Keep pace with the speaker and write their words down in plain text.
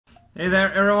Hey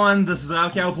there everyone, this is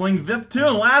Alcal playing VIP2,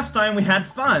 and last time we had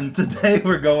fun. Today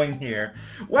we're going here.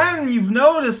 When you've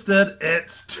noticed it,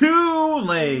 it's too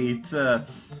late.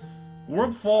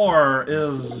 World 4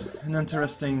 is an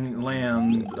interesting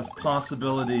land of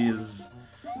possibilities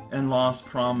and lost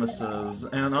promises.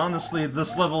 And honestly,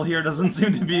 this level here doesn't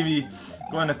seem to be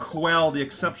going to quell the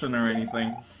exception or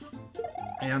anything.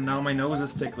 And now my nose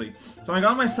is tickly. So I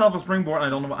got myself a springboard, and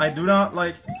I don't know, I do not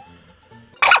like...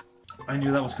 I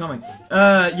knew that was coming.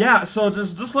 Yeah, so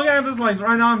just looking at this, like,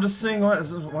 right now I'm just saying, what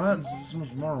is this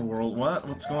more world?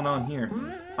 What's going on here?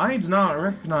 I do not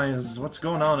recognize what's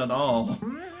going on at all.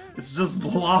 It's just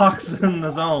blocks in the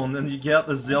zone, and you get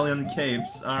a zillion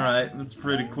capes. Alright, that's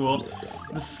pretty cool.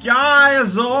 The sky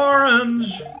is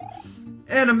orange,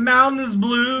 and the mountain is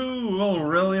blue. Well,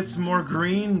 really, it's more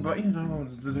green, but, you know,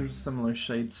 there's similar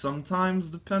shades sometimes,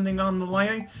 depending on the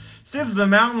lighting. See, it's the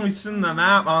mountain we see in the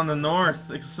map on the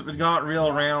north, except it got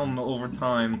real round over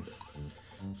time.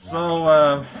 So,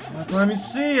 by the time you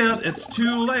see it, it's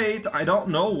too late. I don't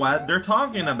know what they're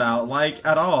talking about, like,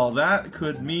 at all. That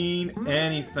could mean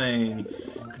anything.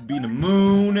 Could be the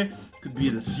moon, could be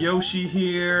this Yoshi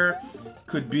here,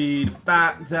 could be the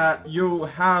fact that you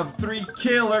have 3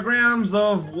 kilograms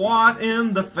of what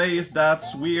in the face.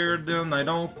 That's weird, and I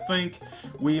don't think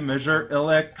we measure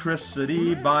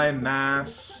electricity by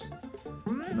mass.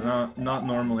 Not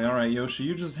normally. Alright, Yoshi,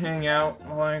 you just hang out.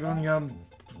 Like, on your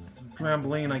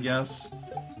trampoline, I guess.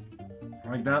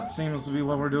 Like, that seems to be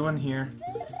what we're doing here.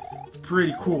 It's a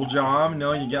pretty cool job, you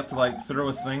know, you get to, like, throw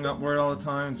a thing upward all the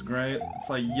time. It's great. It's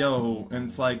like, yo, and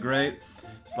it's like, great.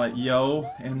 It's like,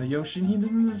 yo, and the Yoshi, he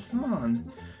didn't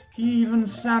respond. He even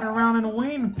sat around and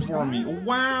waited for me.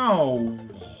 Wow!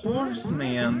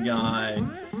 Horseman guy.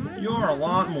 You're a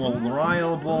lot more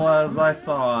reliable as I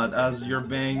thought, as you're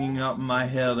banging up my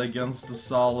head against a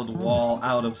solid wall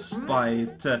out of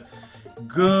spite.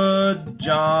 Good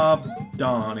job,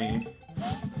 Donnie.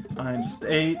 I just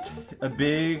ate a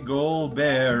big old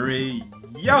berry.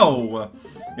 Yo!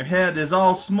 Your head is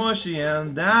all smushy,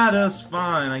 and that is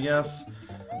fine, I guess.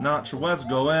 Not sure what's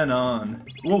going on.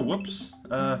 Whoa, whoops.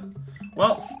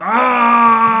 Well,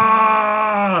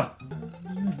 ah!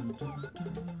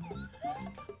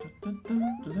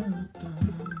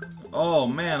 Oh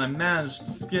man, I managed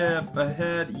to skip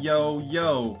ahead,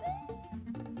 yo.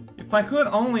 If I could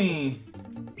only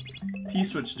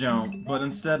P-switch jump, but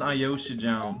instead I Yoshi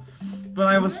jump. But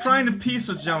I was trying to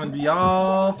P-switch jump and be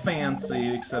all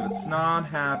fancy, except it's not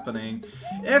happening.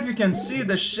 If you can see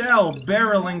the shell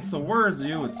barreling towards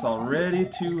you, it's already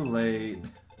too late.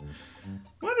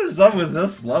 What is up with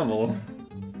this level?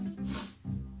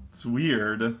 It's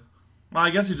weird. Well, I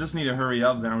guess you just need to hurry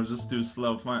up there. I was just too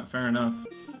slow. Fine, fair enough.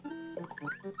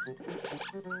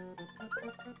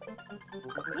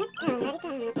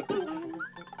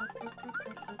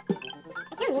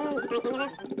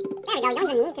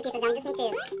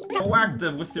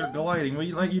 Proactive with your gliding. Well,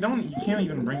 you can't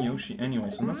even bring Yoshi anyway,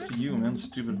 so that's to you, man,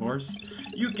 stupid horse.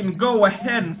 You can go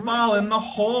ahead and fall in the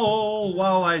hole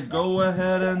while I go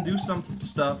ahead and do some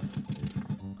stuff.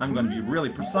 I'm gonna be really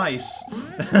precise.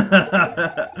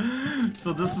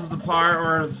 So this is the part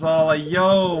where it's all like,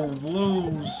 yo,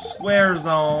 blue square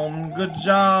zone, good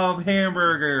job,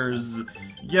 hamburgers.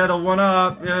 Get a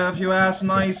 1-up if you ask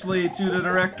nicely to the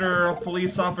director of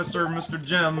police officer, Mr.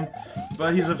 Jim.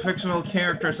 But he's a fictional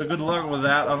character, so good luck with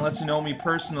that, unless you know me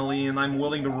personally and I'm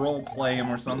willing to roleplay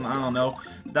him or something, I don't know.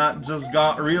 That just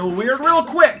got real weird real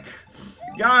quick!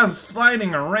 Guys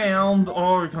sliding around,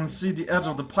 or you can see the edge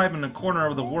of the pipe in the corner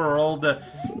of the world.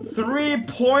 3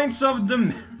 points of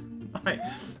the...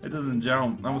 It doesn't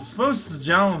jump. I was supposed to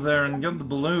jump there and get the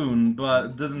balloon, but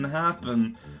it didn't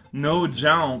happen. No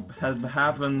jump has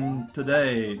happened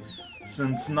today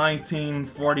since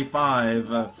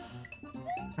 1945,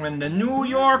 when the New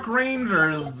York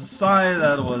Rangers decided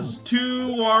that it was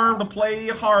too warm to play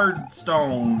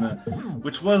Hearthstone,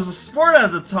 which was a sport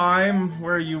at the time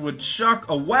where you would chuck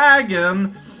a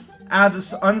wagon at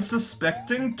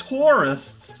unsuspecting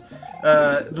tourists.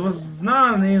 It was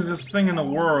not the easiest thing in the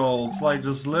world to, like,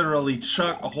 just literally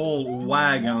chuck a whole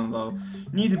wagon, though.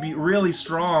 You need to be really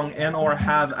strong and or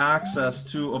have access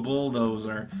to a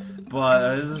bulldozer.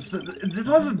 But it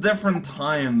was a different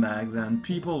time back then.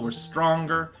 People were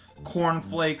stronger.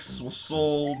 Cornflakes were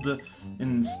sold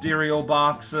in stereo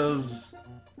boxes.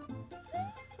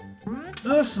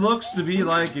 This looks to be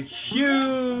like a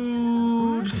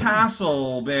huge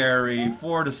hassleberry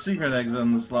for the secret exit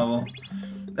in this level.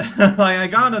 Like, I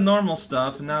got the normal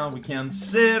stuff, and now we can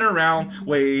sit around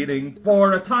waiting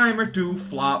for a timer to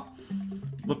flop.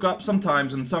 Look up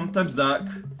sometimes and sometimes duck.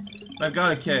 I've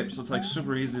got a cape, so it's like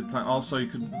super easy to time. Also, you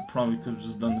probably could have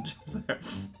just done the jump there.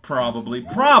 Probably.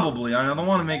 I don't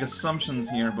want to make assumptions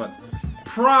here, but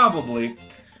probably.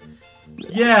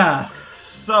 Yeah,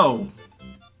 so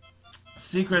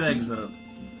secret exit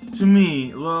to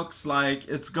me looks like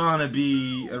it's gonna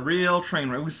be a real train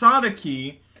wreck. We saw the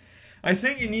key. I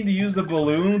think you need to use the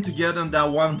balloon to get in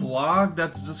that one block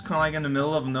that's just kind of like in the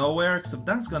middle of nowhere, except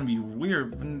that's gonna be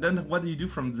weird. And then what do you do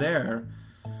from there?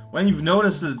 When you've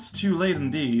noticed that it's too late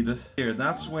indeed. Here,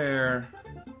 that's where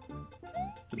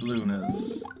the balloon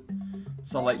is.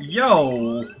 So like,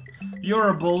 yo! You're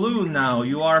a balloon now.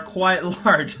 You are quite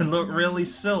large and look really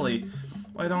silly.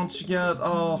 Why don't you get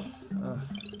all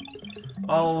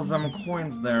of them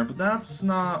coins there? But that's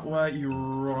not what you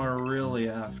are really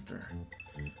after.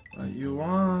 What you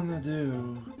wanna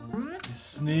do is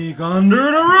sneak under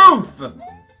the roof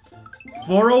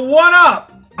for a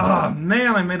one-up. Ah,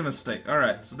 man, I made a mistake. All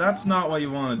right, so that's not what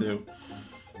you want to do.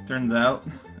 Turns out.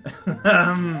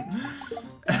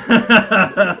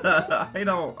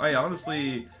 I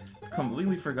honestly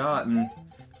completely forgotten.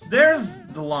 So there's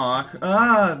the lock.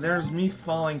 Ah, there's me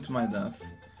falling to my death.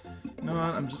 You know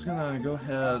what? I'm just gonna go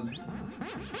ahead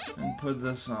and put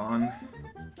this on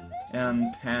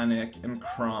and panic and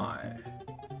cry.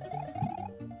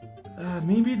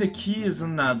 Maybe the key is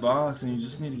in that box and you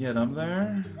just need to get up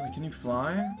there? Like, can you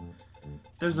fly?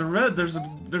 There's a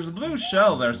blue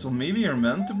shell there, so maybe you're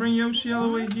meant to bring Yoshi all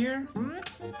the way here?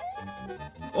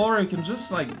 Or you can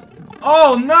just like...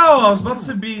 Oh no! I was about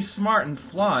to be smart and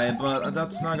fly, but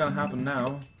that's not gonna happen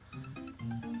now.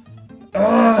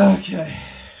 Okay.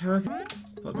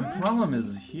 But my problem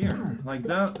is here. Like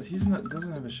that,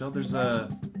 doesn't have a shell. There's a...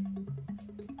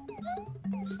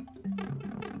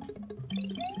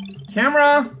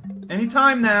 Camera!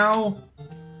 Anytime now!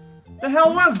 The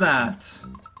hell was that?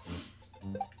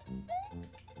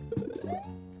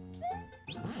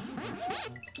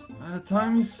 By the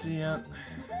time you see it,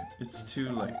 it's too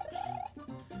late.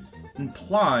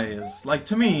 Implies, like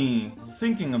to me,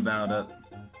 thinking about it,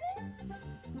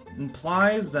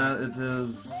 implies that it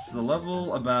is the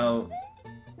level about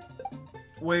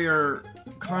where you're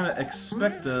kind of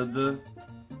expected to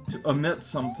omit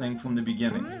something from the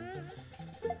beginning.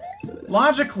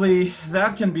 Logically,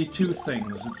 that can be two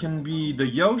things. It can be the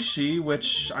Yoshi,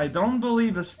 which I don't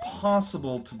believe is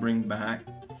possible to bring back,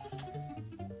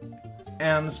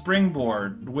 and the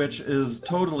springboard, which is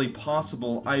totally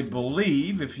possible, I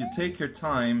believe, if you take your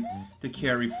time to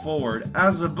carry forward.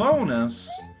 As a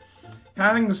bonus,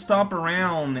 having to stop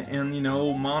around and, you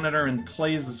know, monitor and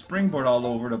place the springboard all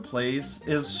over the place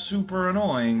is super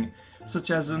annoying,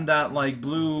 such as in that, like,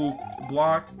 blue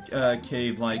block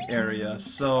cave-like area.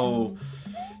 So,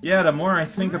 yeah, the more I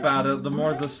think about it, the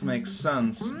more this makes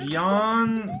sense.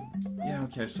 Beyond... Yeah,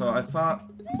 okay, so I thought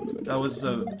that was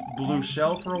a blue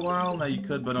shell for a while. Now you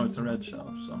could, but no, it's a red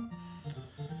shell, so...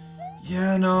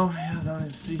 Yeah, no, yeah,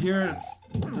 see here,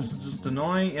 this is just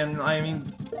annoying, and I mean,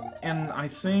 and I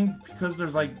think, because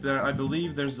there's like, I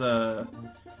believe there's a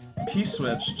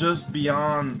P-switch just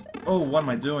beyond... Oh, what am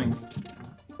I doing?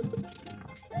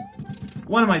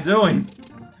 What am I doing?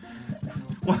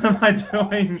 What am I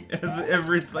doing?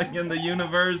 Everything in the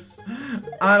universe?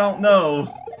 I don't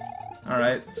know.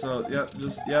 Alright, so, yeah,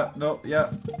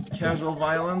 casual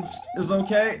violence is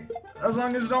okay, as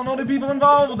long as you don't know the people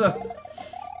involved.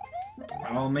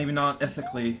 Well, maybe not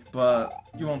ethically, but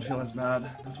you won't feel as bad.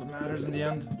 That's what matters in the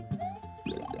end.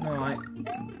 No,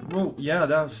 oh, yeah,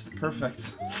 that was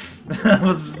perfect. I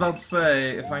was about to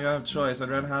say, if I got a choice, I'd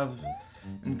rather have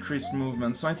increased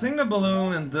movement. So I think the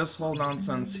balloon and this whole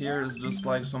nonsense here is just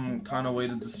like some kind of way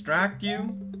to distract you.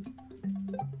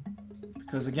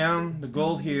 Because again, the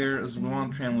goal here is we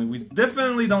want trampoline. We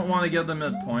definitely don't want to get the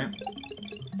midpoint.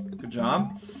 Good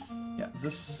job. Yeah,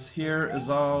 this here is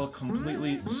all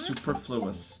completely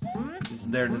superfluous. It's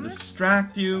there to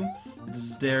distract you. It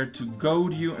is there to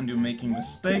goad you into making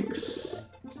mistakes.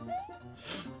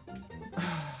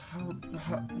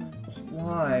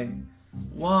 Why?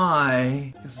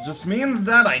 Why? This just means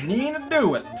that I need to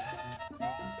do it.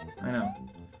 I know.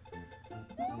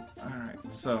 Alright,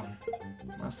 so...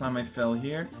 Last time I fell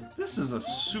here. This is a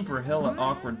super hella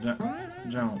awkward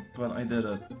jump, but I did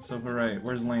it. So hooray.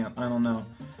 Where's Lant? I don't know.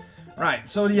 Right,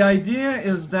 so the idea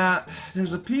is that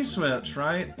there's a P-switch,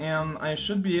 right? And I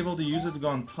should be able to use it to go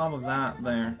on top of that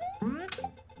there.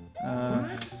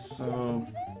 So...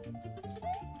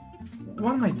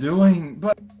 What am I doing?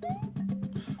 But...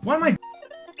 What am I...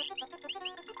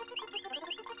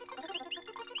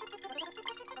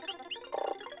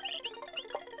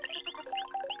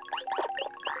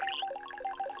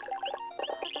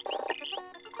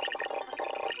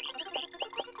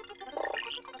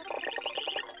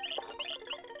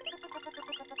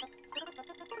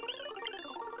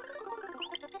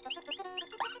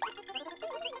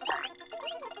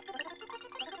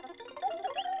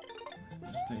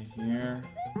 stay here.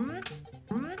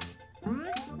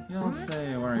 You'll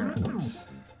stay where you're at.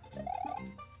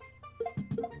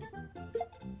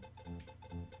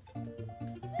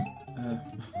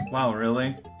 Wow,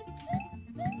 really?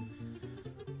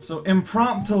 So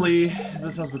impromptly,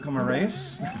 this has become a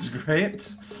race. That's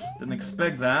great. Didn't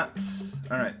expect that.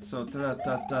 Alright, so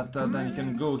then you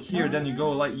can go here, then you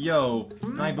go like yo.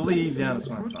 And I believe, yeah, that's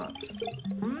what I thought.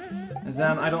 And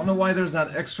then I don't know why there's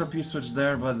that extra P-switch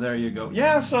there, but there you go.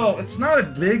 Yeah, so it's not a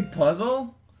big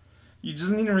puzzle. You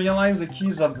just need to realize the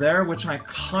key's up there, which I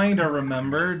kinda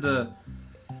remembered.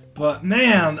 But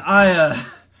man,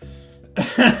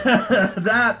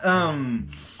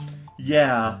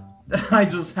 yeah. I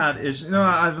just had issues. No,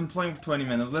 I've been playing for 20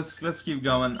 minutes. Let's keep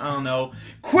going. I don't know.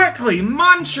 Quickly,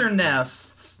 Muncher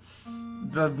nests.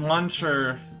 The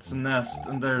Muncher, it's a nest,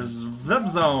 and there's VIP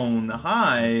Zone.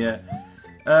 Hi.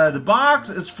 The box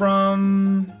is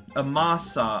from a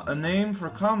masa, a name for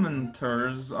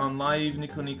commenters on live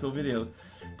Nico Nico video.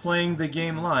 Playing the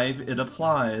game live, it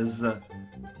applies. A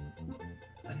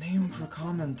name for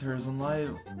commenters on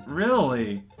live.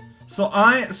 Really? So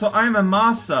I'm a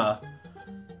masa.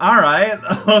 Alright,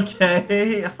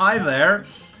 okay, hi there.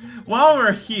 While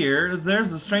we're here,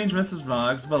 there's the strange Mrs.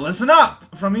 Vlogs, but listen up!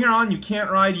 From here on, you can't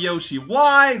ride Yoshi.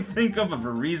 Why? Think of a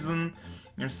reason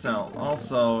yourself.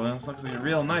 Also, this looks like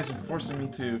real nice for forcing me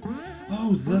to...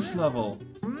 Oh, this level.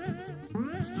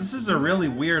 This is a really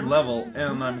weird level,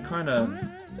 and I'm kinda...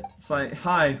 It's like,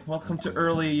 hi, welcome to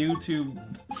early YouTube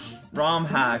ROM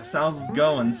hacks. How's it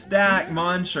going? Stack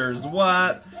Munchers,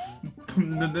 what?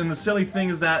 And the silly thing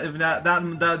is that if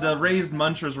the raised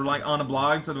Munchers were like on a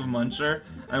blog instead of a Muncher,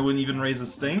 I wouldn't even raise a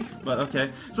stink, but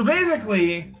okay. So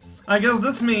basically, I guess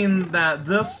this means that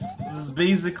this is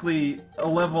basically a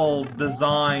level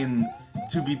designed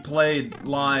to be played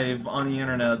live on the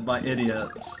internet by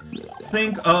idiots.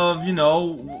 Think of, you know,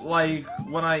 like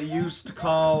what I used to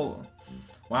call...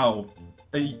 Wow.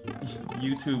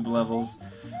 YouTube levels.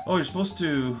 Oh, you're supposed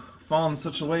to fall in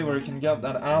such a way where you can get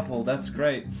that apple. That's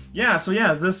great. Yeah, so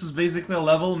yeah, this is basically a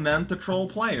level meant to troll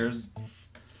players.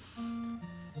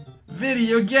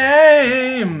 Video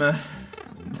game!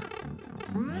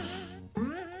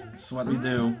 That's what we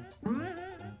do.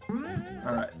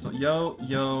 Alright, so yo,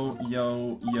 yo,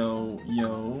 yo, yo,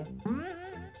 yo.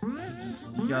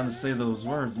 Just, you gotta say those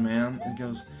words, man. It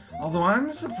goes... Although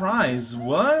I'm surprised,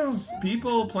 was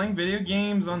people playing video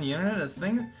games on the internet a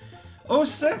thing?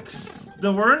 06,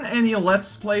 there weren't any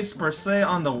Let's Plays per se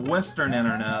on the Western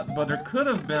internet, but there could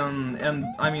have been, and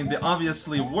I mean, they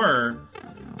obviously were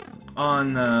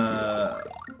on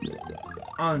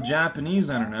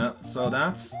Japanese internet, so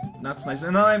that's nice.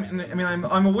 And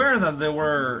I'm aware that there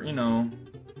were, you know.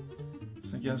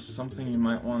 So I guess something you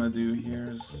might want to do here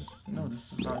is no,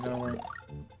 this is not gonna work.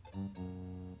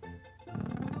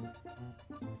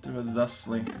 Do it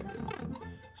thusly.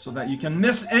 So that you can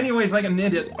miss anyways like an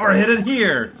idiot, or hit it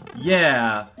here!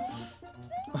 Yeah!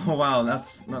 Oh wow,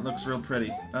 that looks real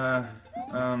pretty.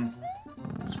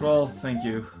 Scroll, thank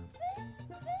you.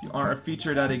 You are a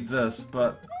feature that exists,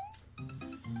 but...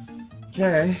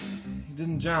 Okay, he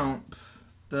didn't jump.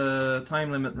 The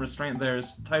time limit restraint there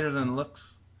is tighter than it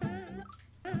looks.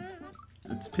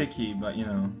 It's picky, but you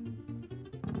know...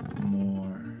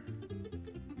 More...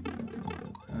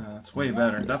 That's way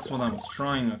better. That's what I was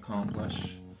trying to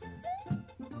accomplish.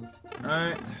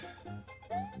 Alright.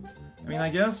 I mean, I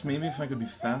guess maybe if I could be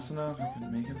fast enough, I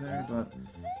could make it there, but...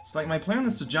 It's like my plan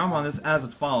is to jump on this as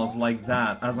it falls, like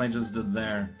that, as I just did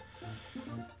there.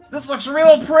 This looks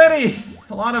real pretty!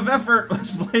 A lot of effort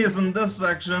was placed in this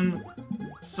section.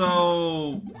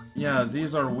 So... Yeah,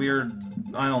 these are weird...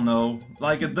 I don't know.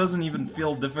 Like, it doesn't even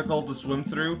feel difficult to swim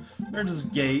through. They're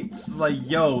just gates. It's like,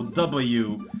 yo,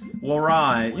 W.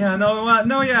 Warai. Yeah,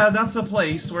 no, yeah, that's a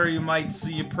place where you might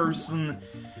see a person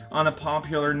on a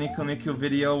popular Nico Nico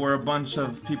video where a bunch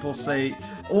of people say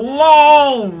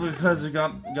LOL because you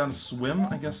gotta swim,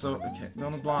 I guess so. Okay,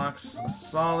 down the blocks,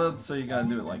 solid, so you gotta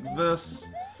do it like this.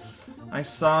 I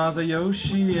saw the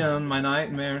Yoshi in my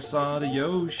nightmare, saw the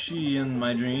Yoshi in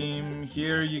my dream.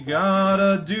 Here you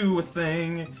gotta do a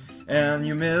thing, and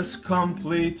you miss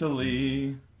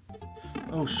completely.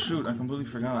 Oh shoot, I completely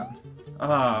forgot.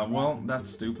 Ah, well, that's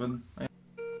stupid.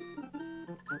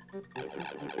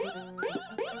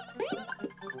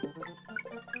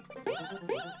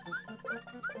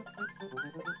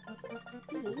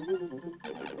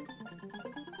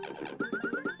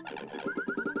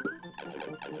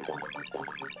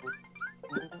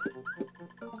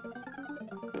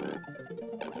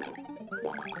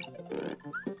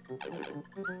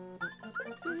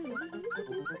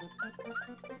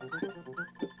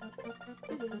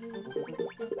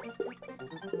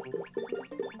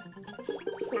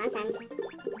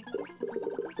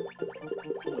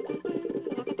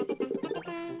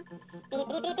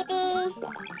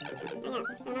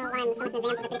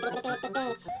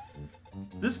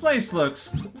 This place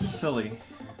looks silly.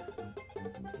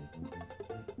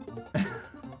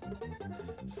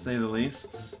 Say the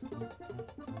least.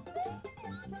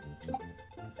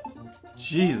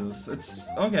 Jesus, it's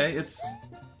okay, it's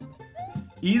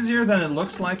easier than it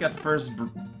looks like at first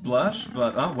blush,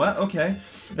 but oh, what? Okay.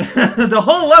 The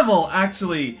whole level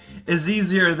actually is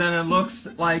easier than it looks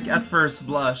like at first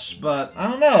blush, but I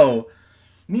don't know.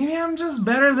 Maybe I'm just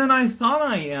better than I thought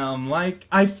I am. Like,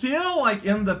 I feel like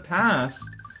in the past,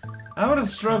 I would have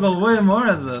struggled way more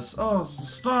at this. Oh,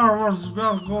 Star Wars,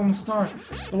 Golden Star.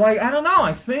 But like, I don't know,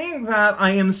 I think that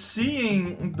I am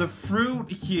seeing the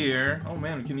fruit here. Oh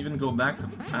man, we can even go back to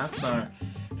past Star.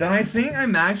 That I think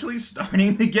I'm actually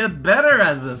starting to get better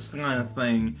at this kind of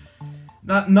thing.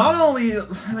 Not only,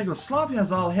 like, it was sloppy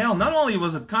as all hell, not only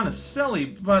was it kind of silly,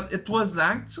 but it was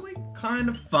actually kind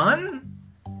of fun?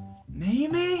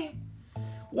 Maybe?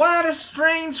 What a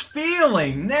strange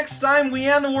feeling! Next time we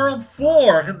end World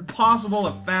 4, impossible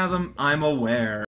to fathom, I'm aware.